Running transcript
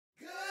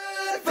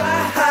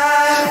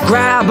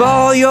Grab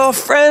all your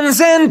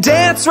friends and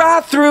dance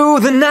right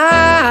through the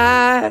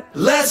night.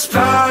 Let's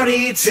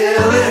party till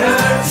it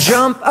hurts.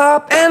 Jump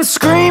up and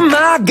scream,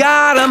 my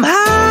God, I'm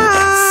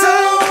high.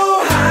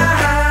 So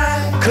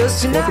high.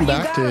 'Cause welcome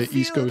back to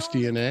East Coast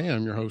DNA.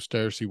 I'm your host,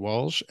 Darcy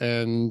Walsh.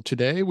 And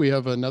today we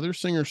have another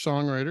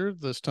singer-songwriter,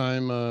 this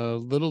time a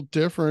little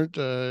different.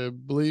 I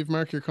believe,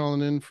 Mark, you're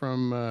calling in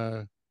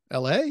from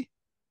LA?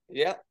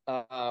 Yeah,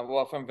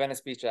 well, from Venice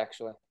Beach,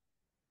 actually.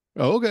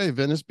 Oh, okay,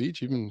 Venice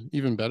Beach,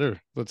 even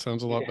better. That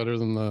sounds a lot better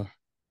than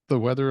the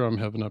weather I'm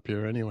having up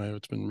here anyway.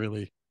 It's been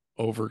really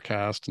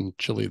overcast and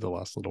chilly the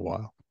last little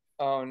while.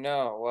 Oh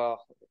no,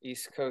 well,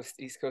 East Coast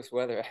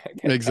weather.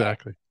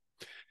 Exactly.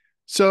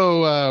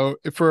 So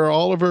for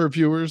all of our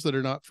viewers that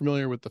are not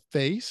familiar with the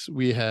face,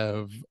 we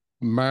have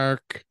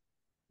Marc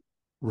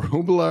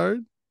Robillard.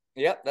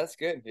 Yep, that's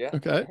good. Yeah.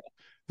 Okay.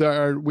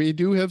 We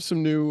do have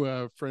some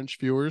new French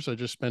viewers. I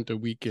just spent a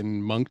week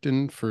in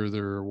Moncton for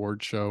their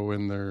award show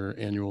and their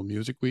annual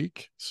music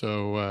week.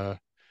 So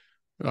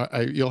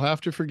you'll have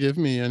to forgive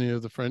me, any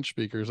of the French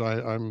speakers.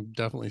 I'm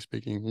definitely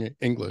speaking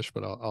English,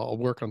 but I'll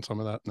work on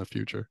some of that in the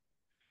future.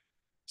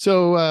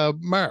 So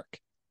Marc,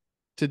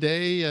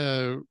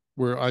 today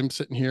where I'm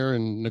sitting here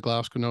in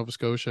Glasgow, Nova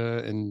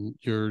Scotia, and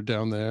you're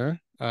down there.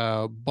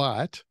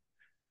 But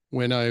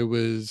when I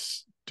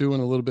was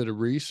doing a little bit of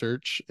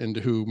research into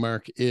who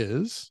Marc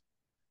is,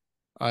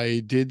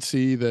 I did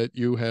see that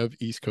you have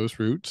East Coast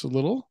roots a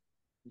little.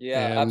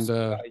 Yeah, and,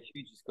 absolutely.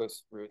 Huge East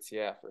Coast roots,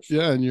 yeah, for sure.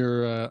 Yeah, and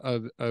you're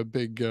a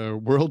big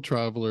world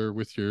traveler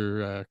with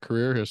your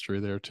career history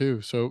there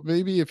too. So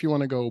maybe if you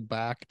want to go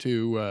back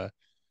to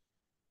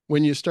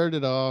when you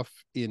started off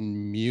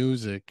in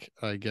music,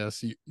 I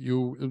guess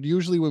you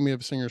usually, when we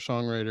have a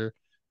singer-songwriter,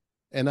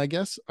 and I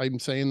guess I'm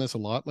saying this a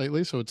lot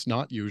lately, so it's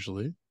not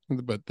usually,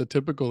 but the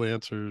typical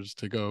answer is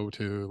to go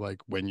to like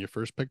when you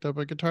first picked up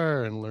a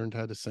guitar and learned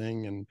how to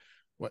sing and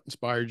what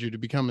inspired you to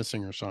become a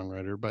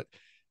singer-songwriter. But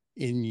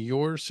in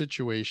your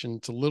situation,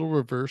 it's a little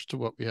reverse to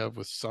what we have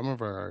with some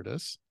of our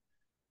artists,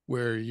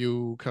 where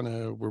you kind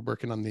of were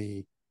working on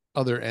the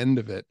other end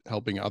of it,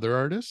 helping other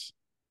artists.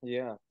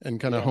 Yeah. And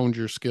kind of honed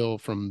your skill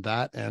from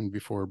that end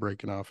before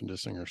breaking off into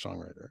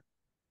singer-songwriter.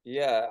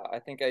 Yeah, I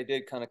think I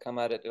did kind of come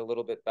at it a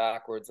little bit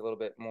backwards, a little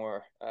bit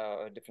more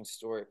a different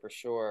story for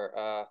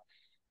sure.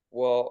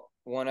 Well,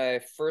 when I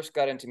first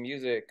got into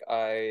music,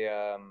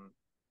 I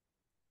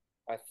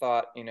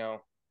thought,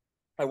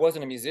 I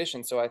wasn't a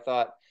musician, so I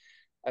thought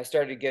I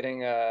started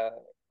getting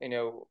you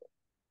know,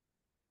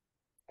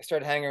 I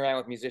started hanging around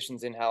with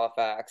musicians in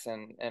Halifax,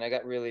 and I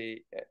got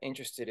really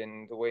interested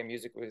in the way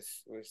music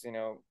was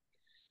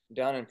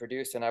done and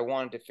produced, and I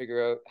wanted to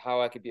figure out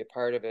how I could be a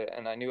part of it.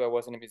 And I knew I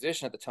wasn't a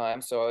musician at the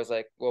time, so I was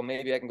like, well,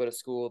 maybe I can go to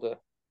school to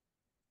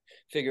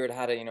figure out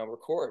how to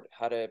record,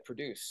 how to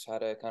produce, how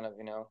to kind of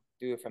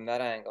do it from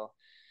that angle.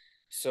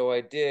 So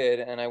I did,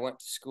 and I went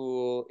to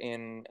school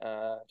in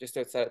just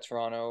outside of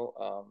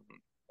Toronto,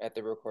 at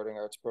the Recording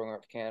Arts Program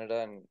of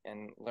Canada,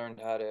 and learned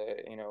how to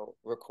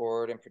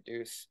record and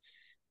produce.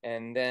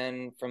 And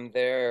then from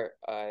there,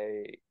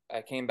 I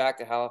came back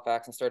to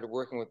Halifax and started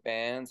working with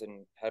bands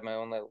and had my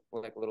own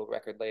like little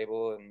record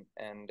label,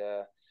 and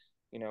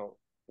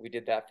we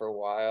did that for a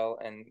while,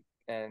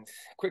 and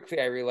quickly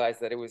I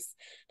realized that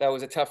that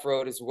was a tough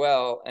road as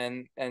well,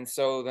 and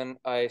so then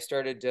I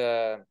started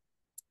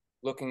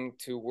looking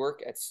to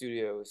work at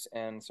studios,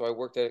 and so I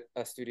worked at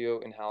a studio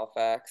in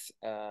Halifax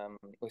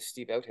with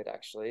Steve Outhead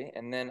actually,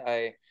 and then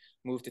I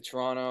moved to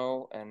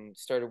Toronto and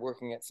started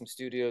working at some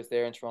studios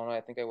there in Toronto.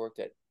 I think I worked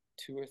at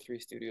 2 or 3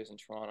 studios in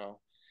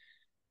Toronto.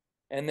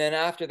 And then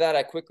after that,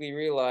 I quickly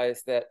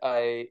realized that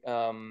I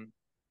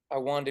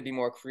wanted to be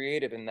more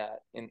creative in that,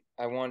 and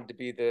I wanted to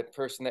be the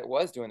person that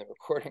was doing the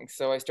recording.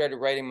 So I started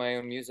writing my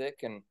own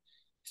music and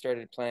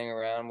started playing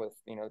around with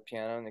the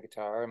piano and the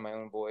guitar and my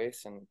own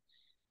voice, and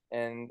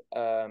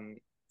I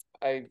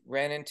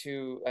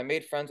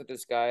made friends with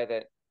this guy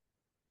that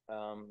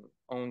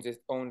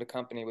owned a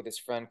company with his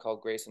friend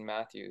called Grayson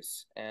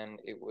Matthews, and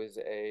it was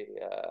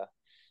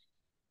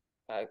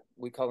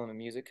we call them a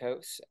music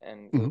house,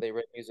 and they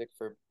write music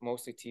for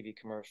mostly TV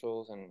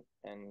commercials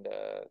and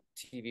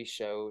TV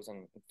shows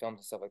and films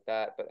and stuff like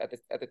that. But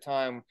at the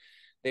time,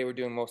 they were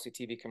doing mostly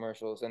TV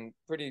commercials and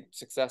pretty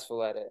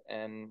successful at it.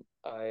 And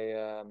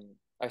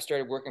I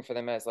started working for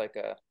them as like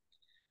a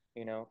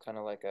kind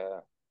of like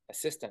a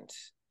assistant,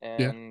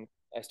 and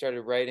I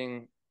started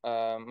writing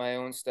my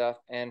own stuff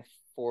and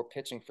for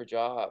pitching for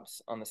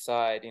jobs on the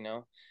side.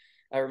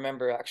 I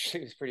remember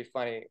actually, it was pretty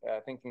funny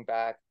thinking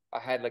back. I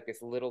had like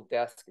this little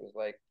desk. It was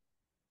like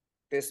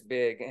this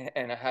big,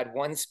 and I had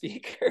one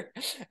speaker,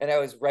 and I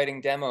was writing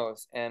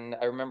demos. And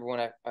I remember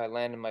when I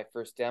landed my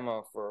first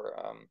demo for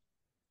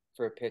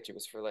a pitch. It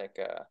was for like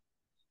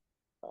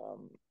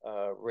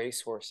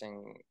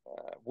racehorsing,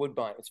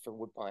 Woodbine. It's for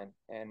Woodbine,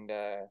 and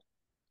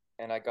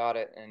I got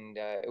it, and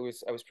I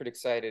was pretty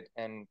excited,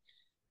 and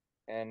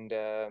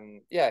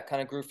yeah, it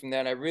kind of grew from there.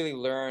 And I really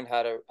learned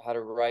how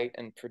to write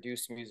and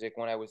produce music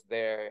when I was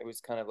there. It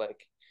was kind of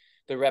like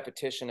the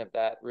repetition of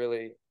that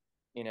really,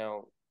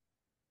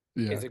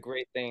 Yeah. is a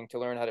great thing to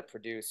learn how to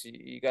produce.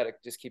 You got to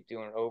just keep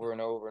doing it over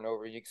and over and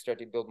over. You start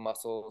to build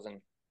muscles,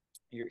 and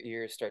your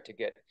ears start to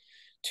get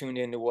tuned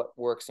into what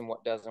works and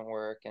what doesn't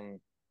work.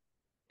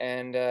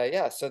 And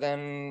yeah, so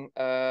then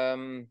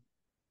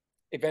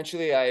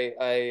eventually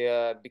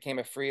I became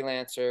a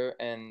freelancer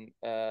and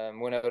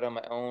went out on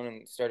my own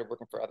and started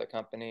working for other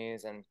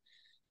companies.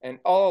 And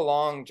all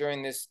along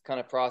during this kind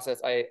of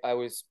process, I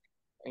was,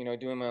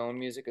 doing my own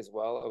music as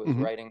well. I was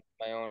Hmm. writing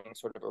my own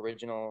sort of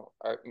original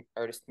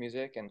artist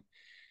music.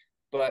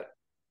 But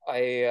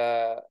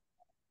I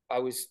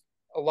was,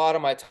 a lot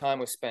of my time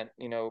was spent,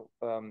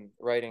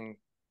 writing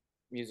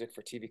music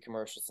for TV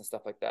commercials and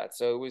stuff like that.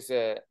 So it was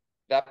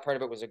that part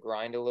of it was a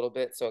grind a little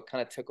bit. So it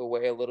kind of took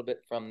away a little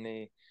bit from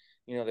the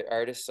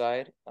artist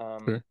side.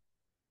 Sure.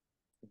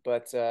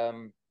 But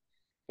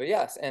but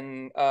yes,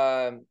 and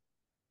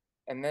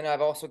then I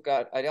also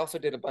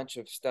did a bunch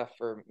of stuff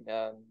for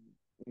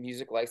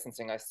music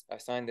licensing. I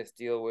signed this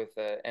deal with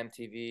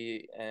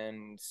MTV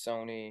and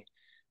Sony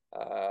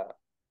uh,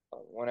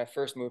 when I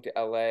first moved to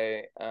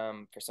LA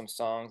for some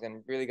songs,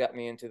 and really got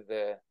me into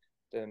the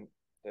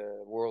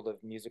the world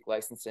of music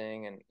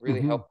licensing, and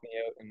really Hmm. helped me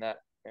out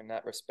in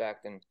that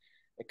respect. And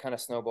it kind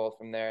of snowballed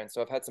from there. And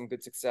so I've had some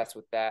good success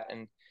with that,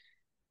 and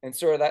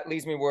sort of that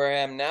leads me where I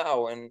am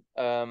now. And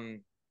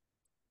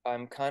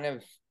I'm kind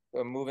of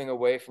moving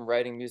away from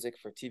writing music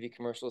for TV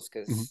commercials Hmm.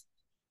 because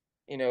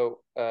you know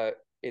uh,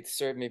 it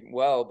served me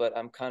well, but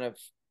I'm kind of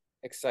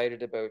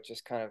excited about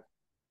just kind of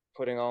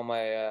putting all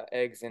my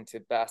eggs into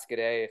basket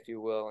A, if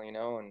you will,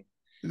 and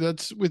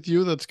That's with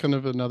you. That's kind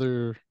of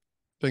another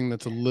thing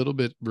that's a little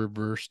bit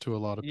reverse to a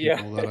lot of yeah,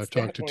 people that it's I've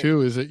talked to definitely,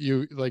 too, is that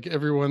you like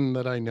everyone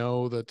that I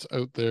know that's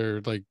out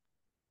there, like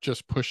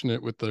just pushing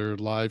it with their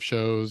live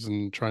shows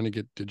and trying to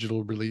get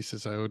digital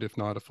releases out, if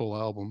not a full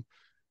album.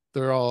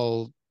 They're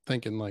all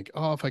thinking like,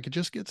 oh, if I could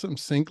just get some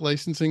sync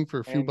licensing for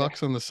a few I know,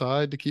 bucks on the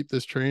side to keep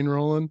this train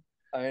rolling.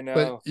 I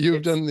But know,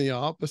 you've done the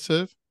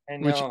opposite, I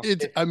which know,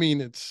 it's, I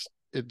mean, it's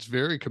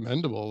very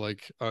commendable.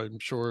 Like I'm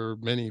sure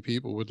many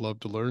people would love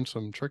to learn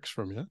some tricks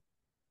from you.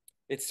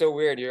 it's so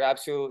weird. You're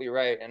absolutely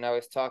right. And I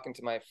was talking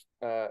to my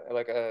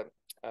like a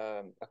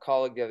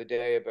colleague the other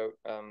day about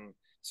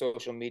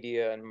social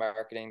media and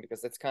marketing,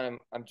 because that's kind of,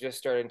 I'm just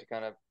starting to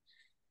kind of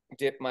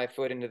dip my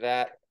foot into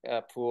that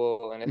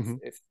pool, and Hmm.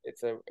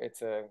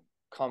 it's a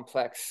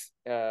complex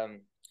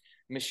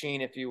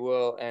machine, if you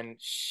will. And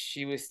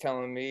she was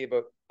telling me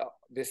about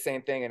this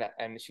same thing,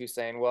 and she was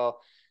saying, well,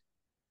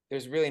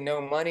 there's really no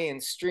money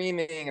in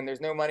streaming, and there's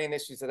no money in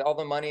this. She said all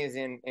the money is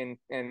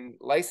in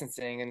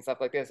licensing and stuff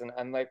like this. And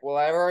I'm like, well,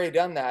 I've already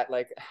done that.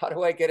 Like, how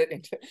do I get it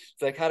into?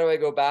 It's like, how do I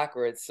go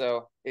backwards?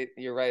 So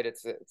you're right.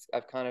 It's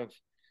I've kind of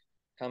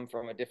come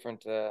from a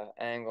different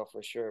angle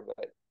for sure.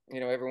 But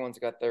everyone's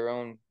got their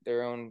own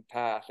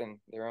path and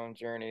their own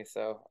journey.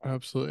 So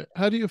Absolutely.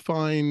 How do you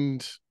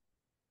find,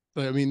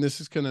 I mean,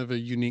 this is kind of a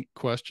unique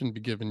question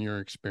given your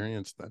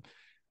experience then.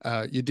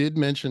 You did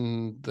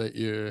mention that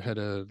you had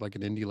a like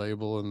an indie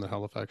label in the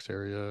Halifax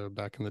area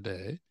back in the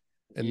day,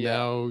 and yeah,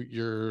 now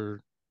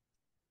you're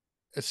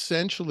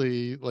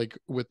essentially like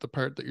with the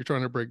part that you're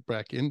trying to break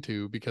back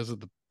into because of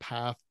the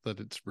path that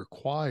it's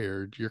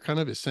required, you're kind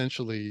of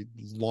essentially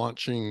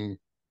launching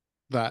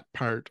that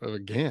part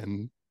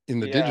again in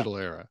the yeah, digital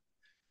era.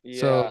 yeah.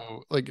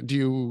 So, like, do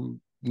you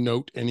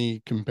note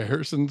any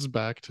comparisons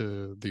back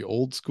to the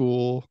old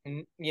school?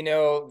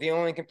 The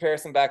only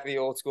comparison back to the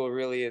old school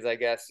really is, I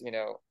guess,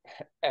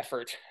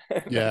 effort.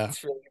 Yeah.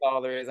 That's really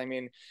all there is. I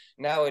mean,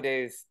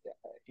 nowadays,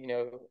 you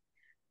know,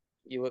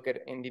 you look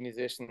at indie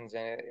musicians,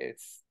 and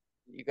it's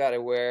you got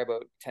to wear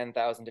about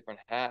 10,000 different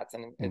hats,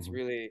 and Hmm. it's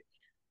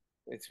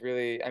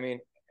really, I mean,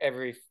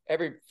 every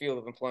field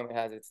of employment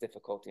has its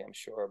difficulty, I'm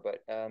sure,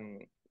 but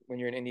when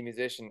you're an indie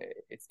musician,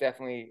 it's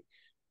definitely,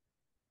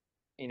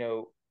 you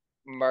know,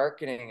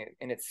 marketing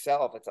in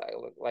itself. It's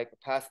like the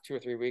past 2 or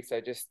 3 weeks,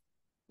 I just,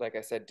 like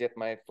I said, dipped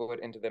my foot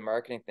into the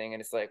marketing thing,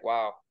 and it's like,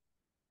 wow,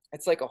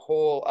 it's like a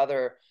whole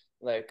other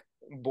like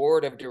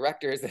board of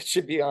directors that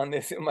should be on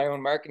this in my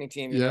own marketing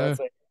team. Yeah. It's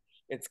like,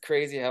 it's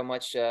crazy how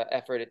much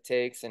effort it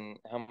takes and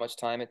how much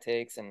time it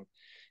takes. And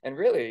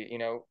really,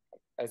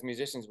 as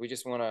musicians, we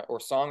just want to, or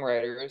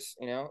songwriters,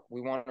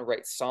 we want to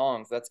write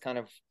songs. That's kind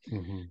of,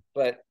 Hmm.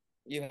 but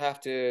you have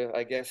to,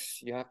 I guess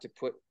you have to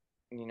put,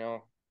 you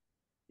know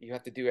you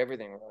have to do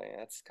everything really.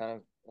 That's kind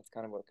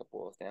of what it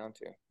boils down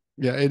to.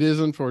 Yeah, it is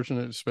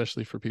unfortunate,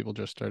 especially for people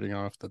just starting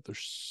off, that there's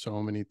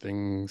so many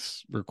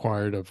things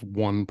required of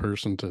one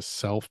person to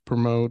self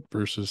promote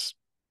versus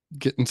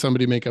getting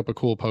somebody to make up a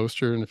cool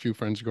poster and a few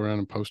friends go around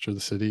and poster the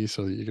city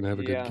so that you can have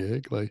a good Yeah,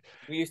 gig. Like,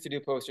 we used to do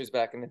posters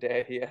back in the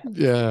day. Yeah, we used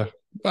to do yeah. it.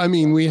 I It's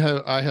mean,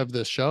 fun. I have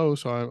this show,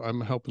 so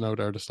I'm helping out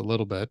artists a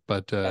little bit,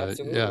 but yeah,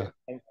 Absolutely. And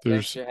thanks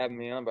there's, for having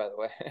me on, by the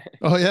way.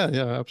 oh yeah,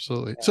 yeah,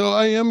 absolutely. Yeah. So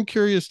I am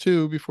curious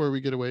too, before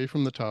we get away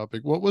from the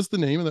topic, what was the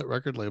name of that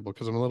record label?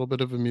 Because I'm a little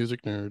bit of a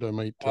music nerd. I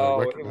might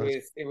Oh, it recognize.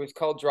 was it was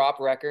called Drop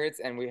Records,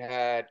 and we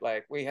had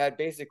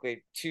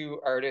basically two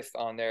artists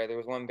on there. There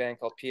was one band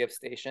called PF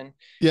Station,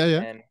 Yeah,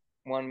 yeah. and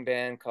one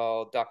band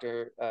called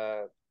Dr.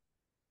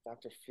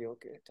 Dr.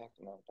 Feelgood, Dr.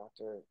 No,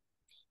 Dr.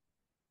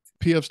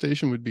 PF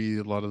Station would be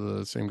a lot of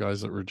the same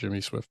guys that were Jimmy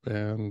Swift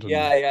Band, and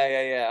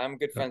Yeah. I'm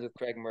good yeah, friends with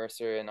Craig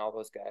Mercer and all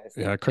those guys.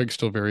 yeah, Craig's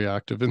still very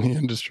active in the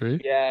industry.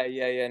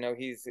 Yeah. No,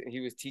 he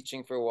was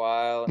teaching for a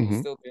while and he's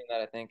Hmm. still doing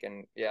that, I think.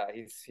 And yeah,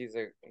 he's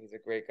a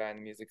great guy in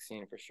the music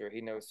scene for sure.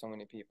 He knows so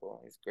many people.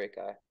 He's a great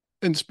guy.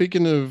 And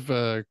speaking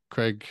of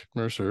Craig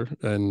Mercer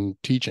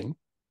and teaching,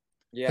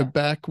 Yeah.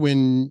 back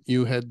when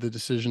you had the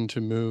decision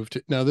to move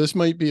to, now this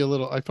might be a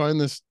little, I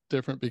find this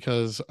different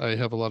because I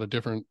have a lot of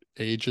different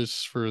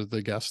ages for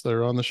the guests that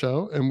are on the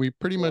show, and we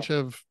pretty much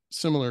Sure. have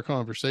similar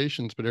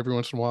conversations, but every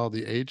once in a while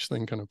the age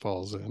thing kind of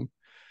falls in.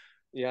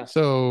 Yeah.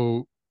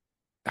 So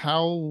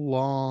how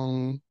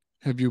long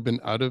have you been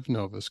out of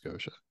Nova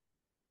Scotia?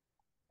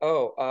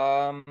 Oh,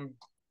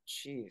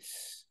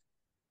 jeez.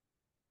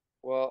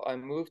 Well, I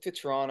moved to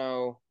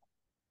Toronto.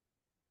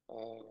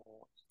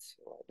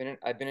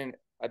 I've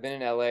been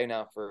in LA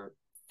now for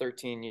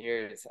 13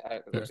 years, Yeah.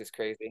 which is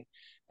crazy.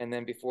 And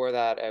then before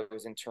that, I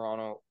was in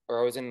Toronto,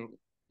 or I was in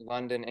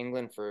London,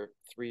 England for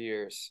 3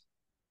 years.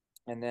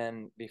 And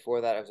then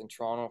before that, I was in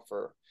Toronto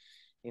for,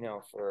 you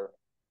know, for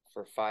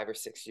 5 or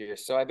 6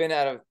 years. So I've been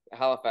out of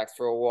Halifax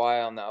for a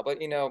while now. But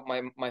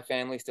my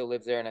family still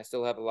lives there, and I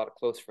still have a lot of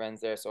close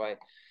friends there. So I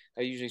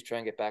usually try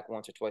and get back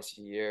once or twice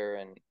a year,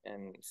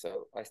 and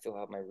so I still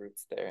have my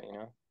roots there.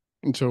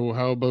 And so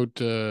how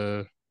about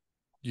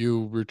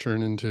you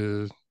returning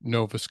to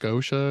Nova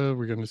Scotia?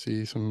 We're going to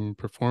see some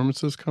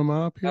performances come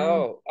up here.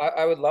 Oh,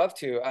 I would love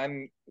to.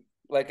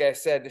 Like I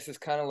said, this is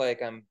kind of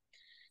like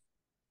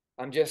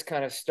I'm just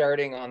kind of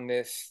starting on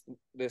this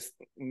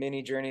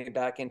mini journey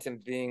back into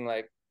being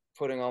like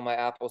putting all my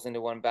apples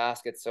into one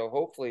basket. So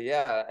hopefully,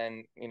 yeah.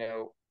 And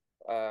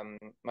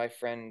my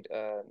friend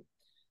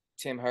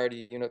Tim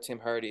Hardy, Tim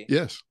Hardy.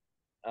 Yes.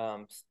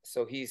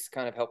 So he's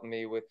kind of helping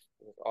me with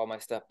all my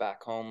stuff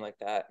back home like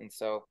that. And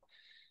so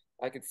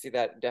I could see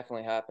that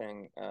definitely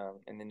happening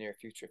in the near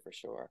future for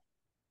sure.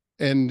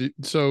 And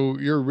so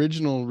your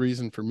original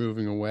reason for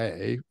moving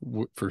away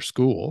for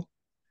school,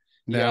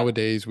 Yeah,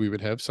 nowadays we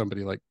would have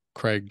somebody like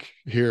Craig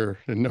here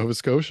in Nova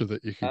Scotia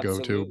that you could go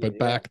to. But absolutely. Yeah.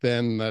 back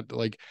then that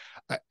like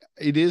I,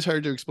 it is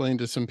hard to explain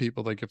to some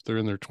people, like if they're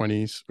in their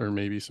 20s or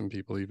maybe some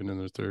people even in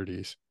their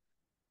 30s.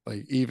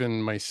 Like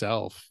even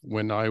myself,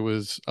 when I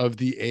was of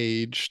the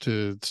age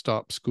to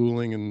stop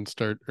schooling and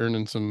start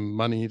earning some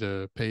money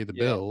to pay the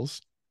Yeah.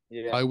 bills,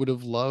 Yeah. I would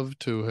have loved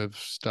to have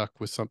stuck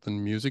with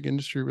something music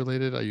industry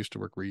related. I used to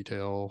work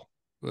retail,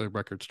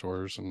 record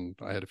stores, and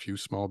I had a few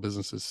small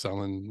businesses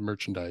selling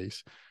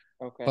merchandise.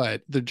 Okay.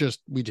 But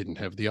we didn't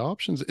have the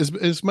options.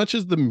 As much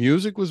as the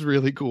music was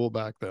really cool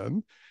back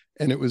then,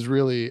 and it was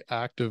really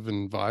active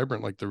and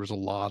vibrant. Like there was a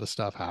lot of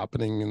stuff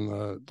happening in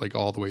the like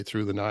all the way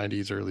through the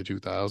 90s, early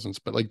 2000s.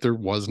 But like there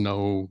was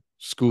no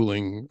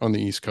schooling on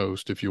the East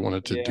Coast if you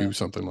wanted to Yeah. do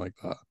something like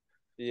that.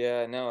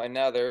 Yeah. No, and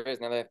now there is.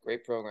 Now they have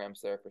great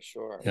programs there for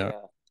sure. Yeah.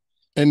 Yeah.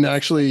 And That's great.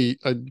 actually,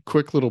 a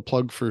quick little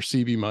plug for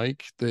CB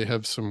Mike. They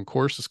have some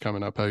courses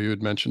coming up. How you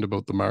had mentioned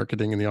about the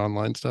marketing and the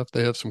online stuff.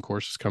 They have some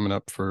courses coming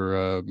up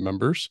for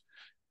members.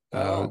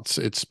 Oh,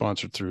 It's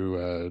sponsored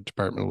through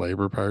Department of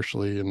Labor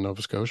partially in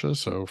Nova Scotia.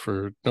 So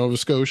for Nova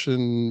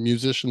Scotian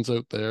musicians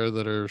out there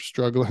that are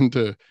struggling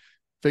to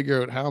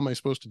figure out how am I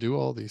supposed to do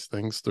all these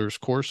things, there's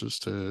courses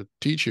to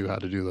teach you how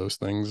to do those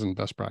things and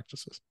best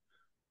practices.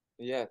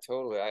 yeah,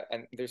 totally.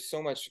 And there's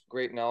so much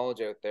great knowledge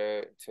out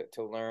there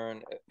to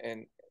learn.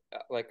 And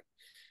like,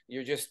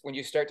 you're just, when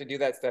you start to do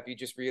that stuff, you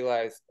just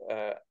realize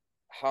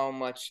how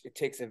much it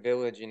takes a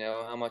village,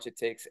 how much it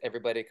takes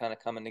everybody kind of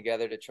coming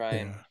together to try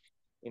and,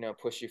 Yeah.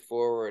 push you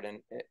forward.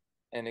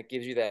 And it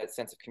gives you that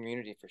sense of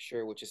community for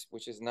sure, which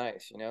is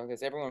nice,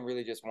 because everyone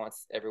really just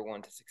wants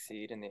everyone to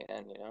succeed in the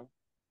end.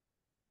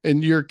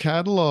 And your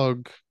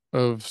catalog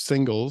of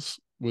singles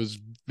was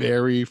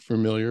very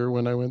familiar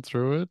when I went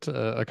through it.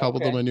 A couple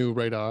of them Okay. I knew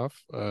right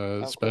off, Oh,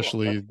 cool.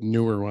 especially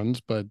newer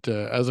ones. But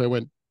as I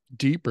went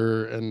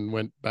deeper and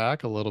went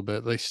back a little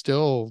bit, they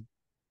still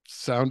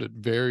sounded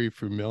very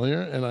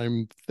familiar. And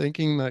I'm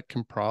thinking that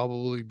can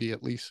probably be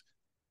at least,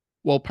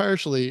 well,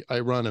 partially I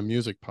run a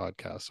music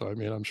podcast. So I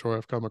mean, I'm sure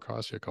I've come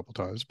across you a couple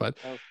times. But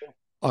Oh, cool.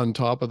 on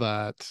top of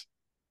that,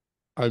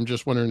 I'm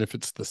just wondering if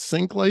it's the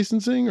sync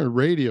licensing or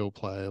radio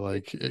play. It,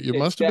 Like you it's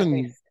must have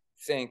definitely been.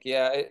 sync.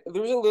 Yeah,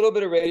 there was a little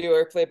bit of radio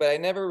airplay, but I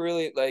never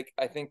really like.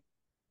 I think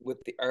with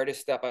the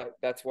artist stuff,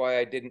 that's why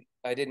I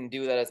didn't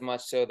do that as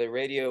much. So the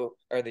radio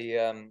or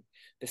the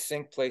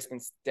sync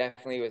placements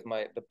definitely was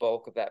the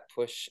bulk of that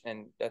push,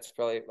 and that's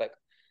probably like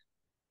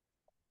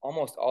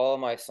almost all of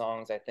my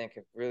songs. I think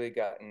have really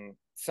gotten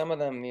some of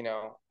them,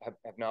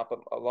 have not, but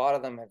a lot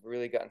of them have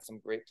really gotten some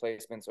great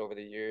placements over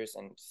the years,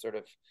 and sort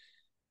of,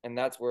 and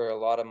that's where a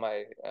lot of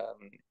my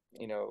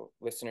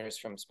listeners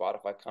from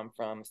Spotify come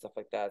from, stuff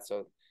like that.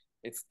 So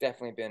it's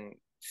definitely been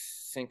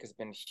sync has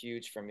been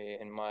huge for me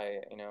in my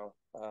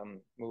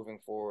moving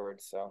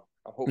forward. So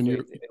And hopefully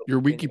it'll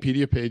your continue.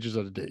 Wikipedia page is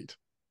out of date.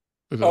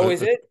 Oh,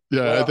 is it?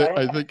 Yeah, Well,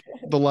 I I don't. think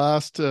the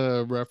last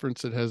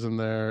reference it has in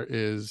there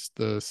is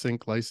the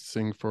sync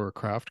licensing for a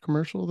Kraft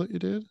commercial that you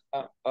did.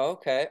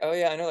 Okay. Oh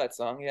yeah, I know that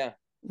song. Yeah.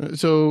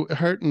 So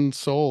Heart and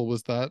Soul,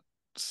 was that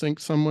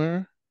synced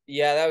somewhere?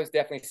 Yeah, that was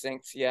definitely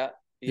synced. Yeah.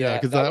 Yeah, Yeah.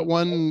 because that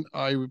one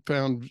I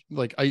found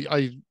like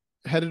I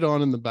had it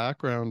on in the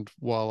background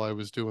while I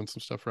was doing some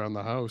stuff around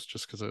the house,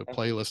 just because a Okay.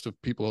 playlist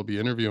of people I'll be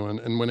interviewing.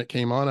 And when it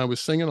came on, I was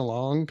singing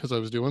along because I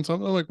was doing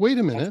something. I'm like, wait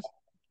a That's minute,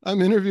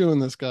 I'm interviewing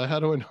this guy. How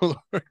do I know the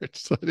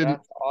words? So I didn't.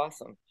 that's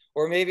awesome.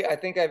 Or maybe I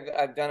think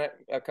I've done it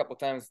a couple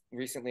times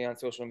recently on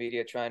social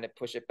media, trying to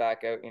push it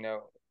back out.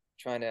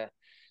 Trying to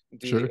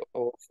do the Sure.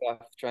 old stuff,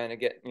 trying to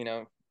get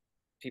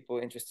people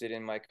interested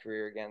in my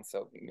career again.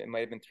 So it might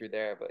have been through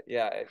there, but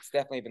yeah, it's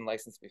definitely been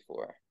licensed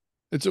before.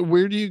 It's a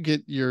where do you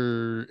get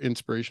your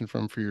inspiration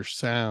from for your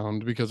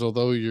sound? Because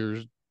although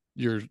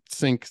your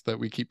sync that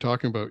we keep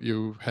talking about,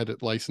 you had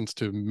it licensed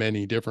to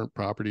many different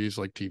properties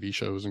like TV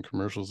shows and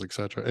commercials,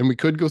 etc. And we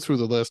could go through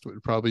the list, but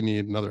we'd probably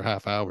need another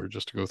half hour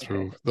just to go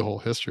through the whole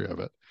history of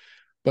it.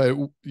 But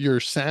your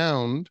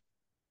sound,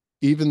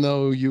 even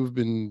though you've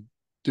been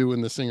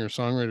doing the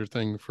singer-songwriter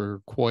thing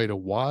for quite a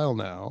while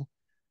now,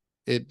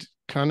 it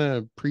kind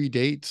of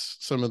predates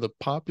some of the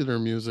popular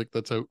music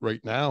that's out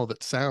right now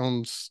that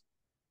sounds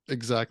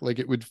exactly like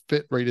it would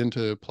fit right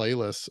into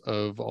playlists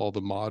of all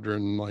the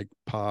modern like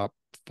pop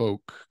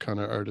folk kind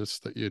of artists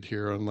that you'd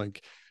hear on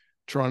like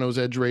Toronto's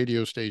Edge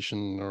radio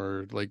station,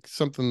 or like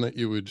something that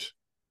you would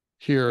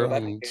hear Oh,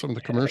 that'd be on good. some of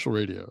the commercial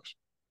radios.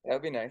 That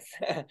would be nice.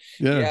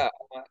 Yeah.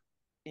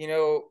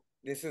 Yeah.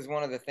 This is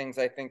one of the things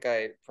I think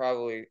I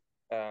probably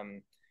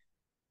um,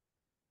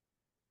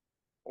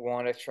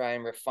 want to try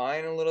and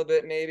refine a little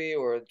bit, maybe,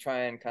 or try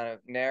and kind of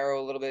narrow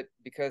a little bit,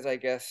 because I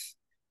guess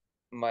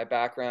my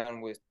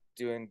background was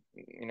doing,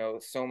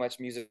 so much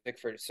music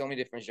for so many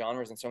different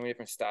genres and so many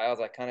different styles.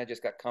 I kind of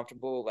just got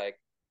comfortable, like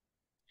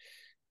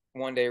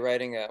one day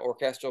writing an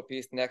orchestral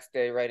piece, next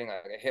day writing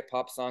a hip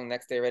hop song,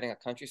 next day writing a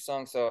country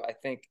song. So I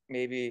think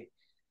maybe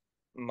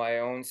my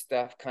own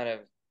stuff kind of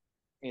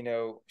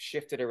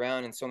shifted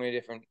around in so many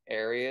different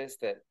areas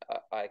that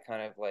I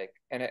kind of like,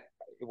 and it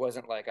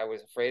wasn't like I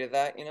was afraid of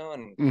that, and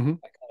Hmm.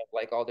 I kind of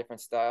like all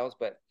different styles,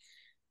 but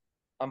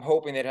I'm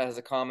hoping it has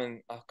a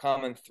common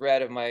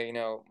thread of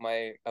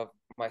of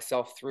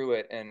myself through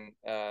it. And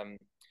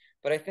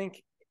but I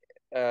think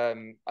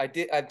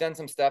I've done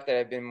some stuff that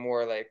have been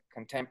more like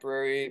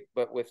contemporary,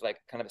 but with like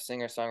kind of a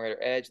singer-songwriter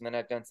edge. And then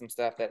I've done some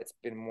stuff that it's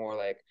been more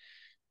like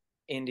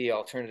indie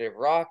alternative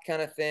rock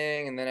kind of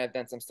thing. And then I've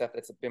done some stuff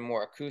that's been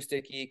more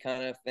acoustic-y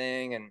kind of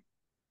thing. And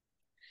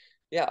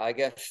yeah, I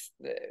guess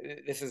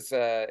this is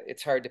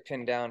it's hard to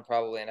pin down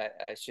probably, and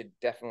I should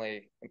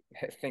definitely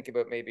think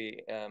about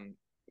maybe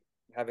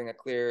having a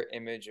clear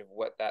image of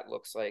what that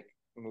looks like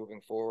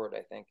moving forward.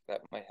 I think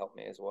that might help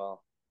me as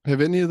well. Have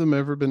any of them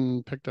ever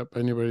been picked up by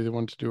anybody that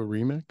wanted to do a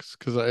remix?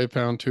 Because I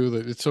found too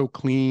that it's so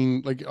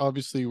clean. Like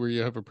obviously, where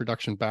you have a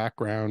production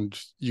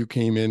background, you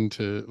came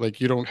into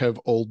like you don't have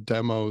old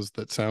demos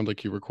that sound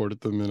like you recorded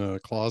them in a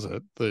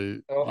closet.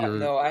 Oh You're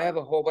no, I have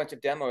a whole bunch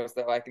of demos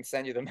that I can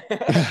send you them.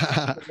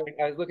 Like,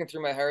 I was looking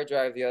through my hard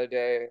drive the other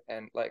day,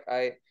 and like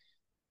I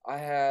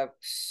have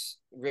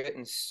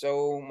written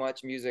so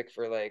much music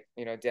for like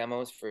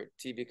demos for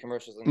TV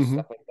commercials and Mhm.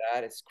 stuff like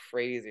that. It's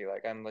crazy.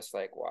 Like I'm just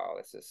like, wow,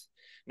 this is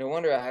no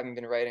wonder I haven't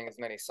been writing as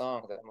many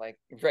songs. I'm like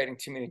writing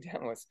too many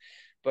demos.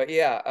 But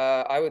yeah,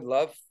 I would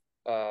love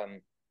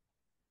um,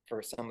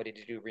 for somebody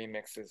to do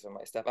remixes of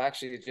my stuff.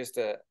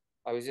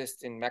 I was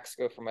just in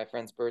Mexico for my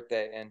friend's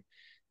birthday, and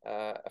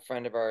a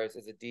friend of ours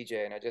is a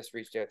DJ, and I just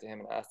reached out to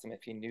him and asked him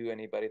if he knew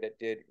anybody that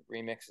did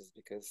remixes,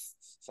 because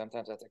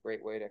sometimes that's a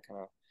great way to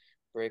kind of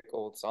break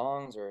old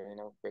songs, or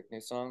break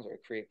new songs, or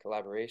create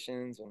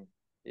collaborations. And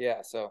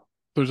yeah, so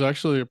There's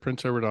actually a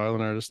Prince Edward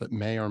Island artist that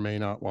may or may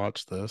not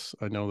watch this.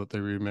 I know that they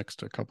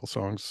remixed a couple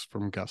songs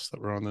from guests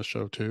that were on this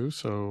show too.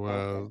 So,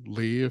 okay.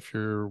 Lee, if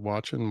you're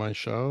watching my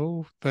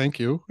show, thank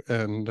you,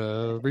 and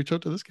reach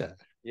out to this guy.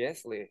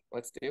 Yes, Lee,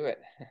 let's do it.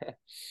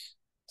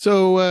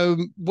 So,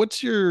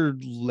 what's your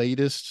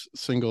latest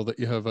single that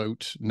you have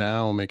out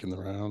now making the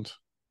rounds?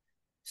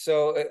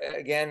 So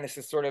again,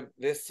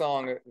 this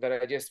song that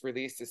I just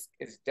released is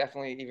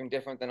definitely even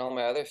different than all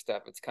my other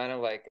stuff. It's kind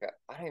of like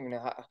I don't even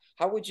know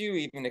how would you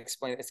even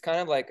explain it? It's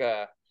kind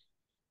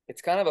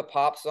of a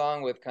pop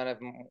song with kind of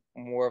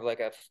more of like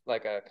a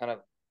kind of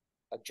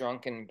a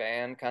drunken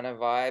band kind of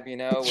vibe,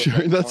 with Sure,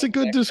 like that's horn a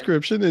good section.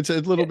 description. It's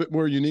a little Yeah, bit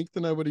more unique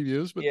than I would have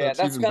used, but yeah, that's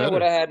that's even kind of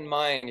what better. I had in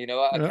mind.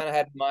 I Yeah, kind of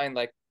had in mind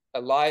like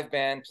a live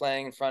band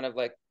playing in front of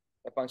like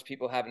a bunch of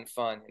people having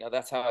fun.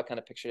 That's how I kind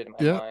of pictured it in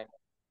my yeah, mind.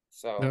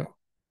 yeah.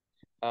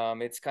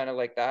 So it's kind of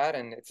like that,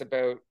 and it's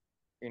about,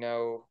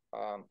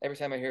 every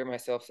time I hear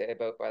myself say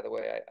about, by the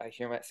way, I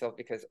hear myself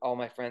because all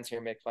my friends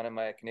here make fun of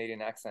my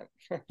Canadian accent,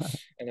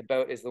 and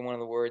about is one of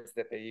the words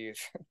that they use.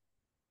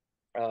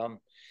 Um,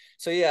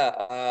 so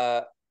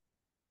yeah,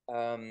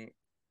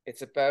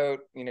 it's about,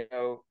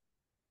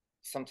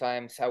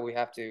 sometimes how we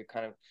have to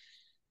kind of,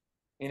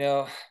 you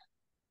know,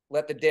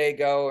 let the day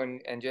go,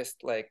 and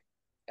just like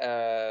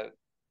uh,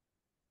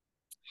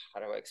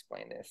 how do I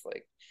explain this?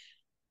 Like,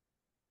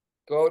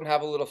 go out and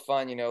have a little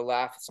fun, you know,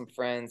 laugh with some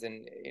friends.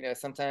 And, you know,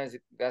 sometimes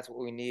that's what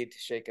we need to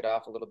shake it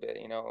off a little bit.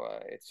 You know,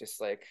 it's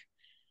just like,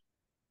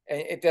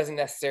 it doesn't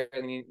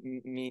necessarily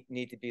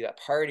need to be that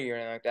party or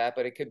anything like that,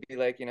 but it could be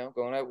like, you know,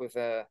 going out with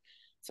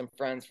some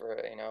friends for,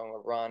 you know,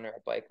 a run or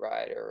a bike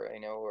ride, or,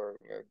 you know, or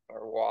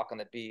walk on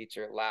the beach,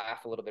 or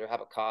laugh a little bit, or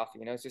have a coffee.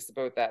 You know, it's just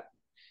about that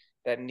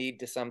need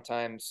to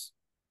sometimes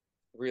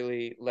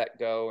really let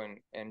go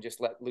and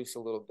just let loose a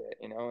little bit,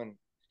 you know.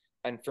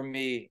 And for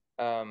me,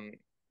 I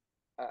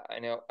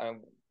know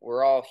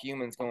we're all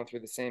humans going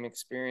through the same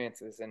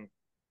experiences,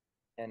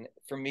 and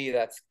for me,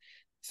 that's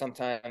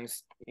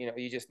sometimes, you know,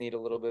 you just need a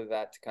little bit of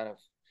that to kind of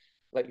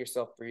let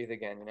yourself breathe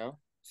again, you know.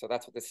 So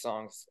that's what this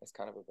song is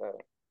kind of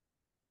about.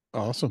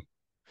 Awesome.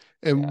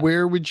 And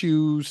where would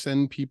you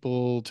send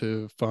people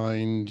to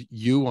find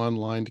you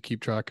online to keep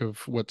track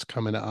of what's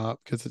coming up?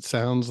 Because it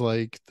sounds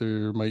like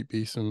there might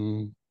be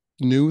some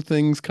new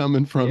things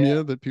coming from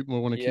you that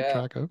people want to keep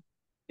track of.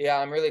 Yeah,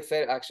 I'm really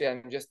excited.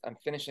 Actually, I'm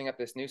finishing up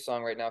this new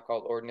song right now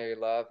called Ordinary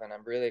Love, and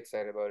I'm really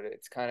excited about it.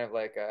 It's kind of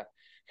like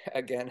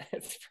again,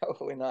 it's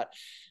probably not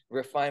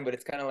refined, but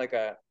it's kind of like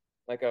a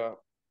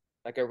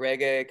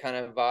reggae kind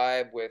of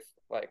vibe, with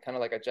like kind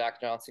of like a Jack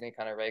Johnson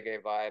kind of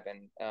reggae vibe.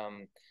 And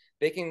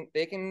they can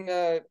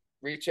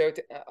reach out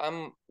to,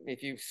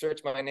 if you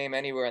search my name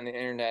anywhere on the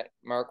internet,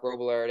 Marc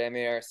Robillard,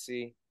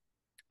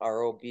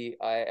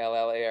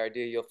 MarcRobillard,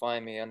 you'll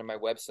find me under my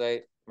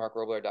website,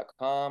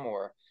 marcrobillard.com,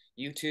 or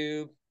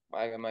YouTube.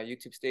 I have my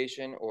YouTube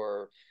station,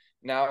 or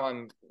now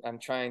I'm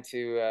trying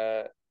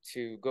to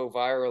go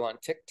viral on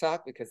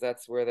TikTok, because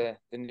that's where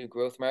the new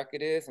growth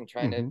market is, and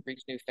trying to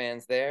reach new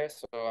fans there.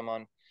 So I'm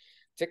on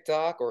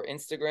TikTok or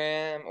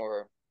Instagram,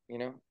 or, you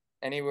know,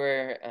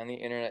 anywhere on the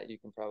internet you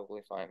can probably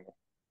find me.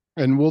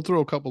 And we'll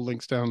throw a couple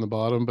links down the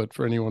bottom, but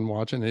for anyone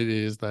watching, it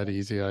is that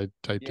easy. I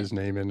typed his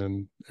name in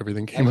and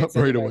everything came up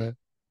right away.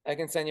 I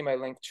can send you my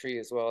link tree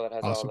as well, that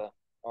has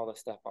all the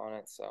stuff on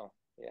it. So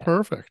yeah.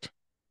 Perfect.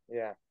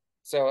 Yeah.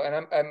 So,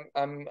 and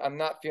I'm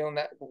not feeling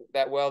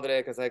that well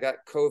today, because I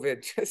got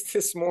COVID just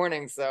this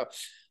morning, so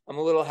I'm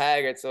a little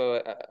haggard.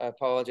 So I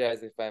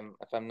apologize if I'm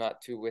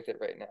not too with it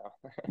right now.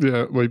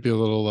 Yeah, it might be a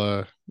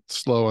little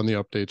slow on the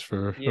updates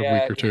for a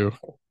week or two.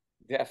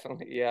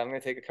 Definitely. Yeah, I'm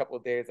gonna take a couple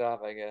of days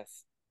off, I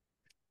guess.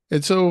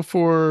 And so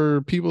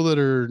for people that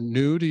are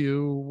new to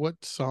you,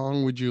 what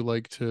song would you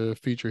like to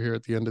feature here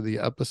at the end of the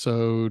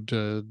episode,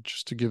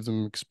 just to give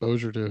them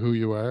exposure to who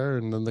you are,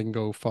 and then they can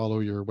go follow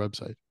your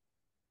website?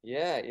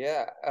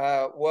 Yeah.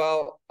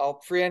 Well, I'll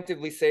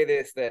preemptively say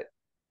this, that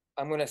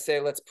I'm going to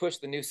say, let's push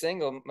the new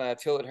single,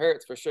 Till It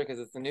Hurts, for sure, because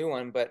it's the new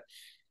one. But,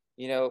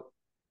 you know,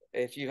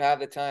 if you have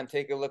the time,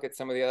 take a look at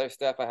some of the other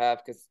stuff I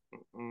have, because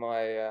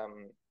my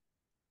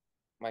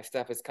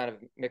stuff is kind of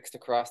mixed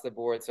across the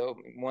board. So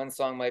one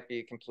song might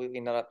be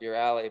completely not up your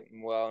alley,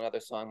 while another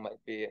song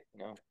might be, you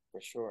know, for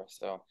sure.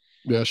 So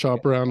yeah,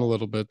 shop around a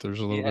little bit. There's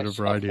a little bit of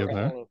variety in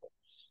there.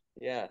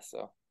 Yeah,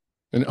 so.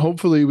 And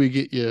hopefully we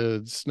get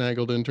you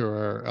snaggled into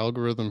our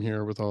algorithm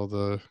here with all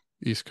the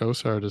East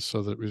Coast artists,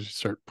 so that we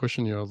start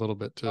pushing you a little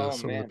bit to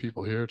some of the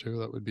people here too.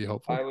 That would be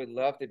helpful. I would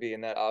love to be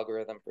in that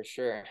algorithm for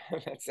sure.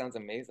 That sounds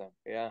amazing.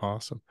 Yeah.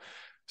 Awesome.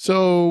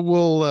 So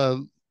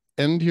we'll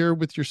end here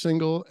with your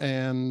single,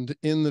 and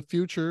in the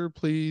future,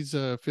 please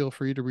feel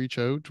free to reach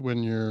out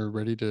when you're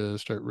ready to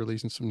start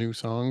releasing some new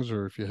songs,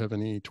 or if you have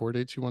any tour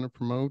dates you want to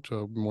promote,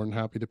 I'm more than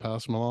happy to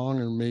pass them along,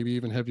 or maybe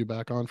even have you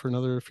back on for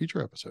another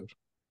future episode.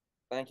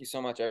 Thank you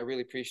so much. I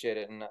really appreciate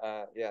it. And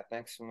yeah,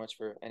 thanks so much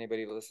for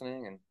anybody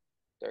listening. And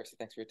Darcy,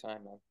 thanks for your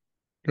time, man.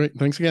 Great.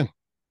 Thanks again.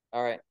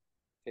 All right.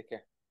 Take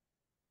care.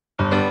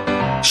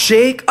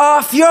 Shake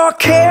off your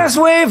cares,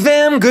 wave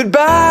them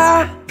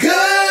goodbye.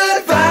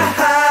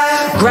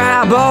 Goodbye.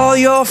 Grab all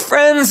your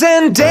friends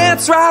and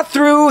dance right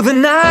through the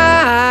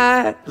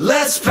night.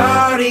 Let's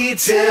party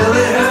till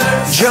it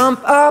hurts.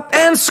 Jump up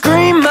and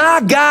scream,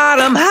 my God,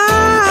 I'm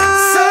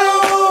high.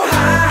 So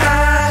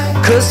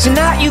high. 'Cause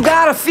tonight you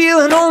got a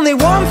feeling, only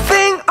one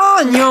thing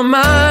on your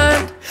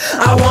mind.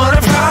 I wanna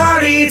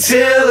party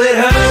till it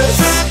hurts.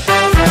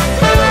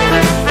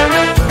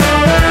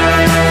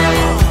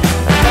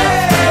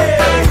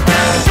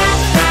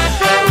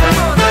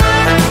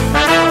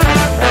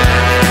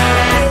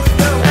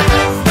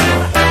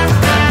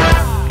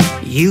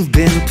 You've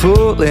been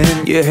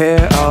pulling your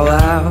hair all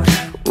out,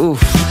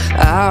 oof,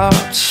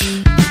 ouch.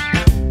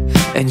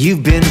 And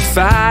you've been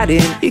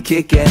fighting, you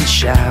kick and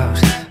shout,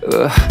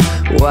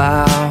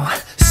 wow.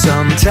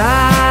 Sometimes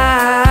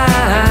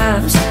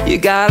you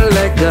gotta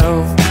let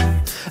go,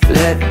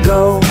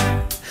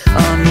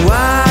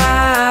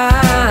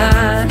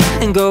 unwind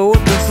and go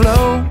with the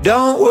flow.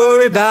 Don't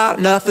worry about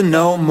nothing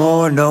no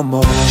more, no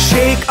more.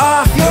 Shake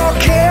off your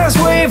cares,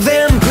 wave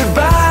them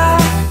goodbye.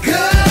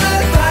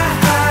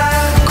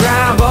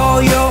 Grab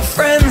all your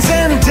friends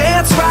and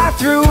dance right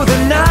through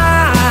the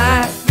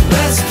night.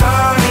 Let's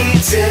party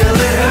till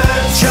it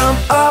hurts. Jump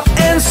up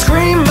and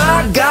scream,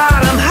 my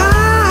God, I'm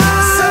high.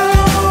 So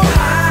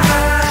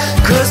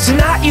high. 'Cause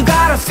tonight you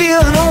got a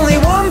feeling, only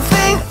one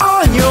thing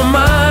on your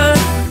mind.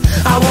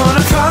 I I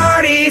wanna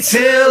party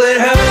till it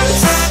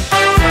hurts.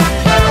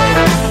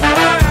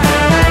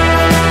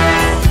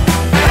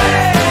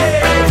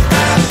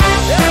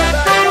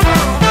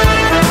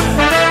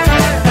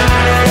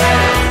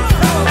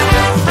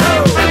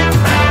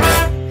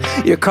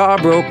 Your car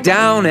broke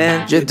down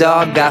and your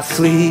dog got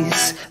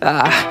fleas.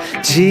 Ah,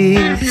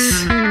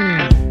 jeez.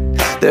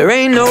 There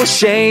ain't no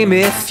shame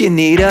if you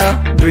need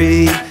a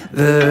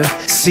breather.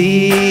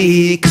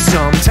 See, 'cause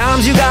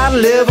sometimes you gotta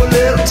live a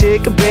little,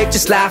 take a break,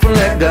 just laugh and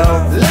let go.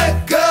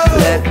 Let go,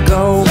 let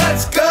go,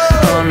 let's go.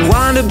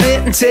 Unwind a bit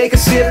and take a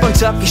sip,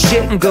 untuck your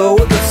shit and go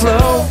with the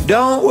flow.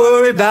 Don't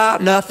worry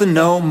about nothing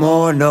no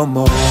more, no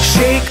more.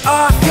 Shake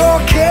off your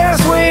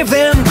cares, wave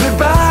them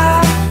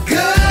goodbye.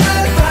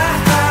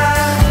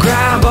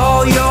 Grab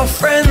all your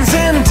friends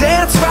and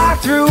dance right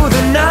through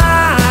the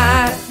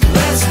night.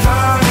 Let's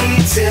party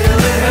till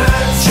it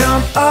hurts.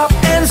 Jump up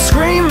and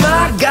scream,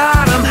 my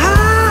God, I'm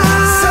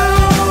high. So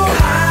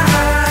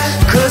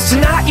high. 'Cause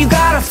tonight you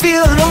got a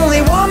feeling,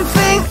 only one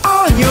thing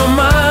on your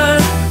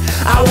mind.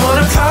 I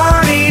wanna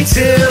party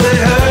till it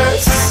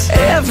hurts.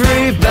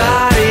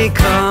 Everybody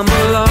come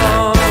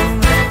along.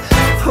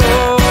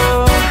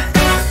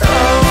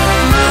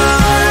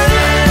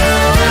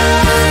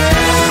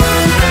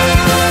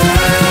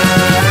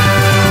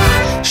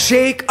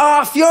 Shake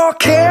off your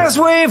cares,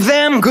 wave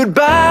them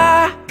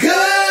goodbye.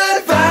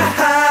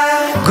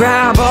 Goodbye.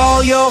 Grab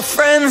all your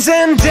friends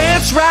and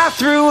dance right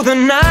through the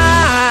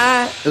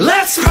night.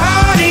 Let's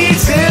party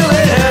till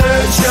it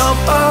hurts. Jump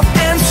up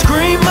and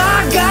scream, my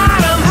God.